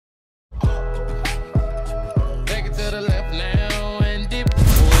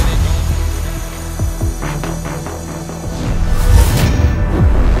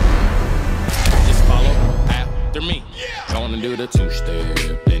do the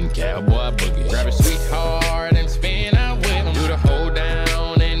two-step, then cowboy boogie. Grab a sweetheart and spin out with him. Do the hold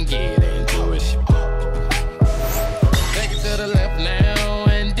down and get into it. Take it to the left now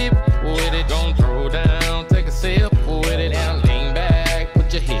and dip with it. Gon' throw down, take a sip with it. Now lean back,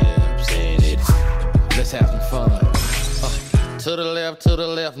 put your hips in it. Let's have some fun. To the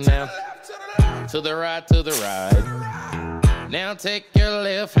left now. To the right, Now take your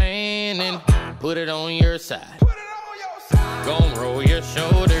left hand and put it on your side. Gon' roll your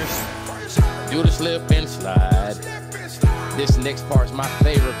shoulders, do the slip and slide. This next part's my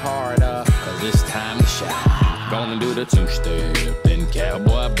favorite part, cause it's time to shine. Gonna do the two-step, then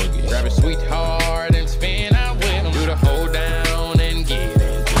cowboy boogie. Grab a sweetheart and spin out with him. Do the hold down and get into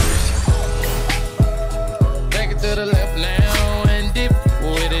it. Take it to the left now and dip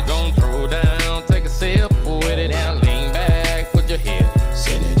with it. Gon' throw down, take a sip with it. Now lean back, put your hips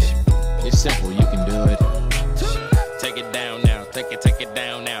in it. It's simple, you can do it. Take it down now, take it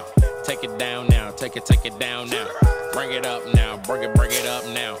down now. Take it down now, take it down now. Bring it up now, bring it up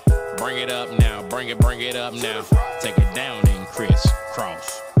now. Bring it up now, bring it up now. Take it down and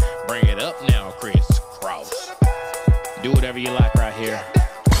crisscross. Bring it up now, crisscross. Do whatever you like right here.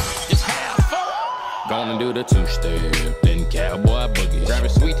 Just have fun. Gonna do the two-step, then cowboy boogie. Grab a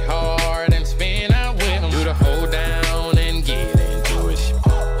sweetheart and spin out with him. Do the hold down and get into it.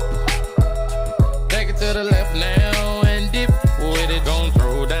 Take it to the left now and dip with it. Gon'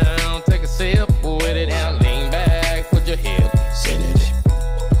 throw down, take a sip with it. Now lean back, put your hips in it.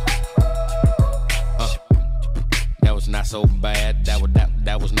 That was not so bad.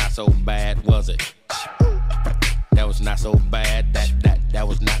 That was not so bad, was it? That was not so bad. That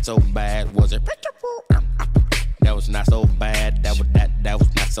was not so bad, was it? That was not so bad. That was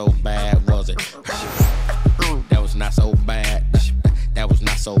not so bad, was it? That was not so bad. That was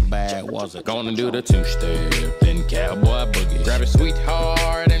not so bad, was it? Gonna do the two-step, then cowboy boogie. Grab a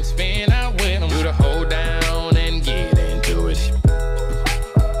sweetheart and spin